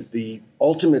the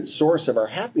ultimate source of our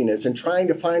happiness, and trying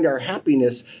to find our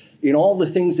happiness in all the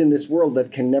things in this world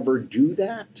that can never do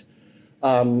that.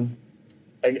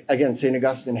 Again, St.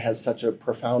 Augustine has such a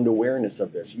profound awareness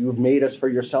of this. You have made us for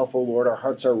yourself, O Lord. Our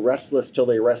hearts are restless till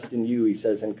they rest in you, he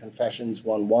says in Confessions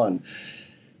 1:1.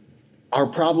 Our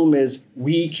problem is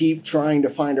we keep trying to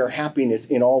find our happiness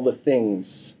in all the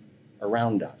things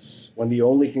around us, when the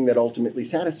only thing that ultimately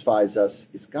satisfies us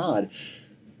is God.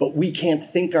 But we can't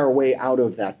think our way out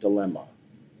of that dilemma.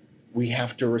 We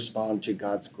have to respond to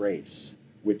God's grace,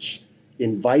 which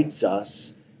invites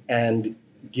us and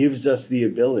gives us the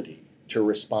ability to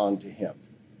respond to him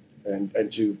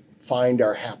and to find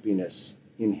our happiness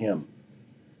in him.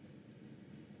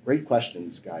 Great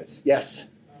questions, guys.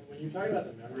 Yes? When you talk about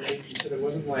the memory, you said it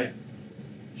wasn't like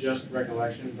just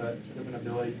recollection, but sort of an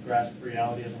ability to grasp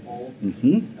reality as a whole.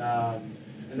 Mm-hmm.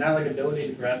 And that like ability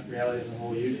to grasp reality as a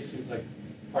whole usually seems like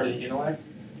part of the intellect.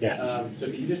 Yes. So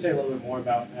could you just say a little bit more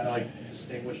about how to like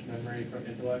distinguish memory from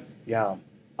intellect? Yeah.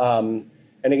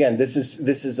 And again, this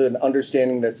is an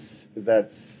understanding that's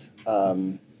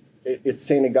it's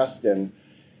St. Augustine.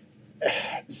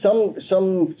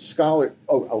 Some scholar.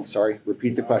 Sorry.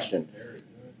 Repeat the question.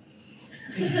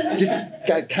 Just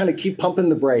kind of keep pumping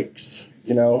the brakes.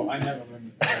 You know. I never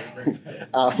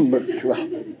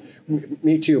learned.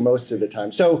 Me too, most of the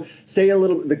time. So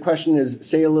the question is,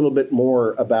 say a little bit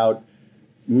more about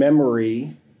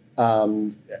memory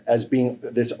as being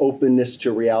this openness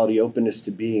to reality, openness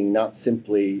to being, not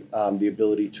simply the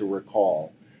ability to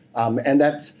recall. And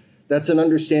that's an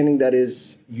understanding that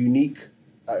is unique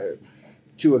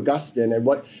to Augustine. And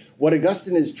what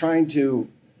Augustine is trying to,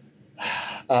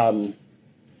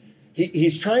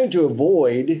 he's trying to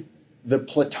avoid the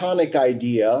Platonic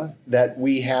idea that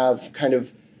we have kind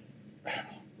of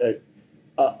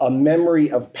a memory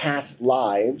of past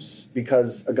lives,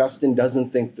 because Augustine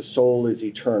doesn't think the soul is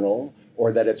eternal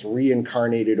or that it's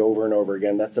reincarnated over and over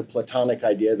again. That's a Platonic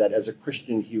idea that as a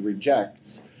Christian he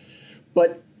rejects.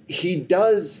 But he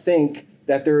does think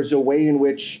that there's a way in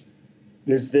which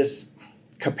there's this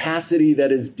capacity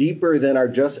that is deeper than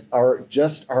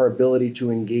our ability to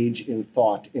engage in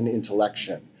thought, in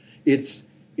intellection. It's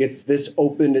this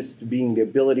openness to being, the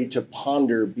ability to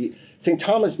ponder. St.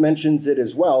 Thomas mentions it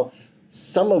as well.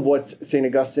 Some of what St.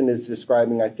 Augustine is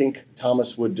describing, I think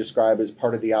Thomas would describe as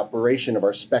part of the operation of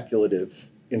our speculative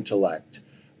intellect.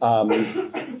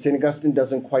 St. Augustine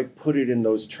doesn't quite put it in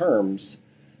those terms.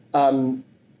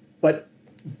 But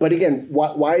again,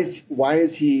 why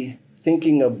is he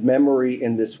thinking of memory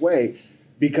in this way?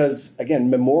 Because, again,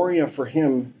 memoria for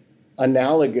him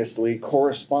analogously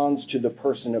corresponds to the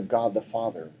person of God the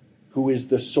Father, who is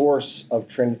the source of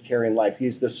Trinitarian life.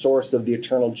 He's the source of the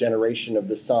eternal generation of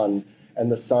the Son, and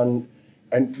the Son,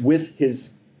 and with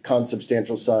his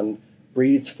consubstantial Son,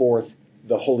 breathes forth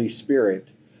the Holy Spirit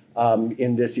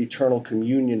in this eternal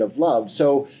communion of love.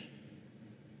 So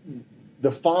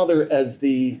the Father, as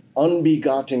the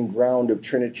unbegotten ground of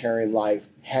Trinitarian life,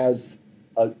 has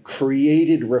a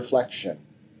created reflection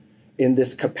in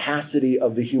this capacity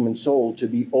of the human soul to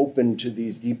be open to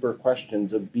these deeper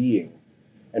questions of being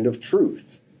and of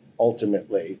truth,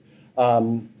 ultimately.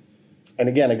 And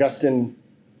again, Augustine,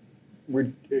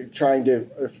 we're trying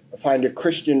to find a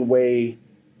Christian way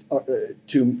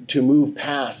to move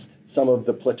past some of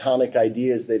the Platonic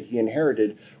ideas that he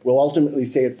inherited. We'll ultimately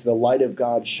say it's the light of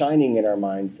God shining in our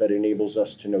minds that enables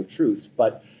us to know truth.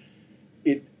 But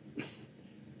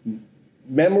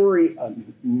memory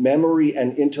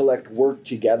and intellect work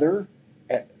together,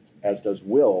 as does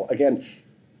will. Again,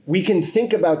 we can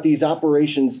think about these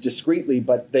operations discretely,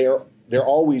 but they're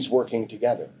always working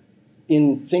together.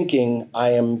 In thinking, I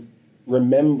am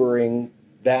remembering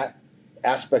that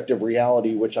aspect of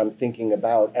reality which I'm thinking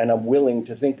about, and I'm willing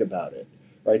to think about it,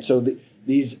 right? So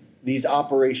these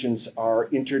operations are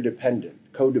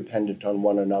interdependent, codependent on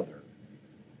one another,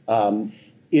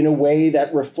 in a way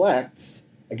that reflects,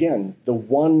 again, the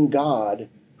one God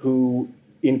who,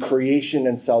 in creation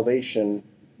and salvation,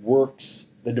 works.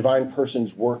 The divine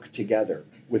persons work together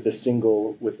with a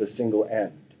single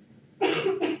end.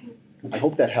 I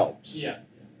hope that helps. Yeah.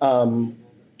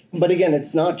 But again,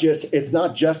 it's not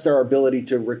just our ability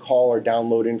to recall or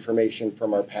download information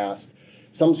from our past.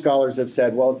 Some scholars have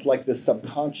said, well, it's like the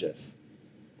subconscious.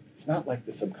 It's not like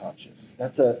the subconscious.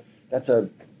 That's a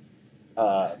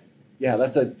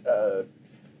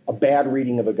bad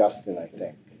reading of Augustine, I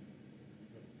think.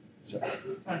 So,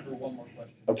 Time for one more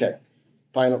question. Okay,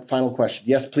 final question.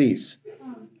 Yes, please.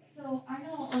 So I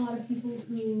know a lot of people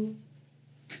who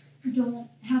don't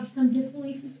have some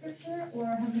disbeliefs in Scripture or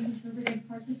have misinterpreted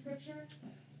parts of Scripture,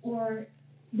 or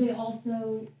they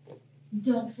also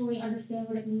don't fully understand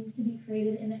what it means to be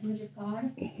created in the image of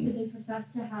God, but they profess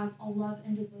to have a love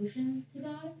and devotion to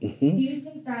God. Do you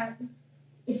think that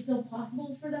it's still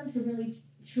possible for them to really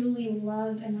truly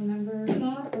love and remember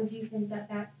God, or do you think that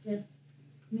that's just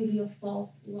maybe a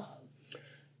false love?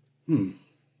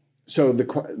 So the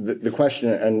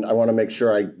question, and I want to make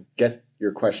sure I get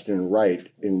your question right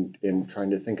in trying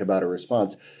to think about a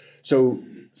response. So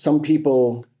some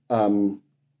people,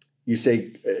 you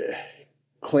say,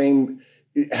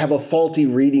 have a faulty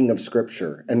reading of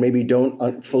Scripture and maybe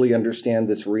don't fully understand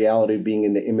this reality of being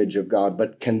in the image of God,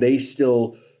 but can they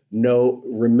still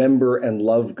remember and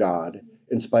love God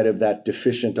in spite of that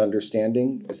deficient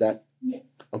understanding? Is that? Yes.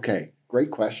 Okay,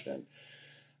 great question.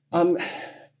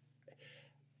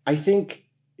 I think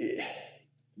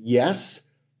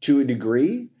yes, to a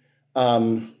degree.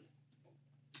 And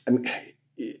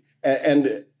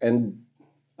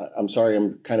I'm sorry,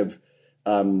 I'm kind of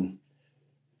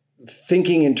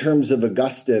thinking in terms of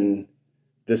Augustine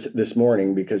this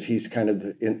morning because he's kind of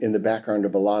in the background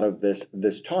of a lot of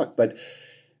this talk. But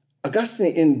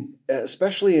Augustine,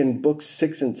 especially in books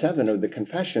 6 and 7 of the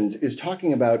Confessions, is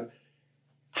talking about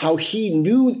how he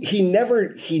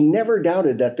never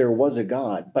doubted that there was a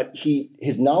God, but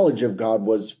his knowledge of God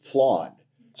was flawed.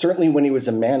 Certainly when he was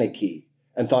a Manichae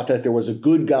and thought that there was a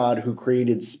good God who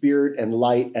created spirit and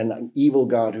light and an evil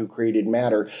God who created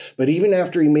matter. But even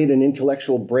after he made an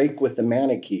intellectual break with the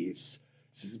Manichaees,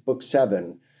 this is book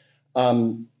 7,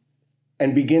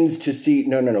 and begins to see,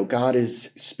 no, God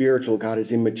is spiritual, God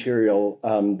is immaterial.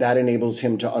 That enables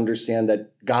him to understand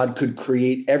that God could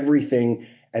create everything,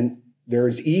 and there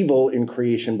is evil in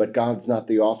creation, but God's not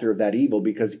the author of that evil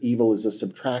because evil is a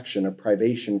subtraction, a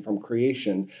privation from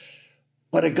creation.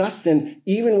 But Augustine,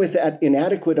 even with that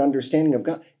inadequate understanding of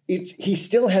God, he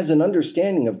still has an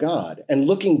understanding of God. And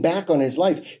looking back on his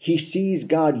life, he sees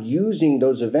God using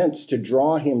those events to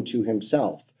draw him to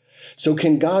himself. So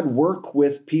can God work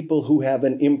with people who have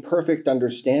an imperfect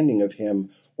understanding of him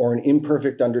or an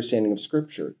imperfect understanding of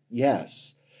Scripture?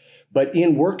 Yes. But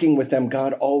in working with them,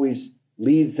 God always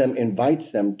leads them,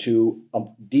 invites them to a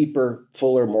deeper,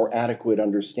 fuller, more adequate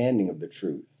understanding of the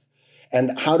truth.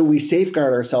 And how do we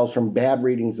safeguard ourselves from bad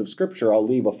readings of Scripture? I'll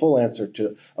leave a full answer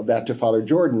of that to Father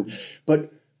Jordan.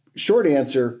 But short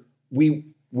answer, we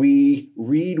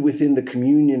read within the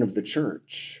communion of the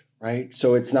church, right?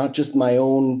 So it's not just my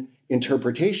own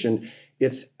interpretation.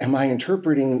 It's, am I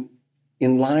interpreting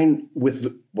in line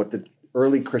with what the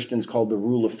early Christians called the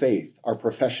rule of faith, our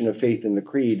profession of faith in the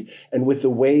creed, and with the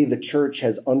way the church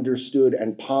has understood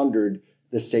and pondered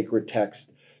the sacred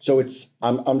text. So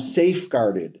I'm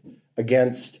safeguarded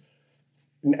against,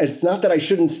 it's not that I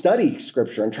shouldn't study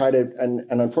Scripture and try to, and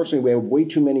unfortunately we have way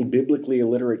too many biblically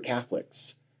illiterate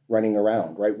Catholics running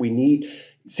around, right? We need,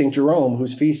 St. Jerome,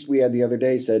 whose feast we had the other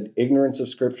day, said, ignorance of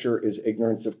Scripture is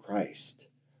ignorance of Christ.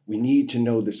 We need to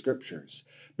know the Scriptures,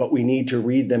 but we need to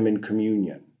read them in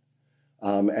communion.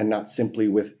 And not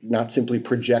simply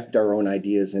project our own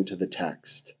ideas into the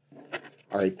text.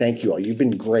 All right, thank you all. You've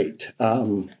been great.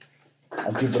 I'll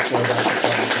give the floor back to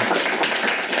Father.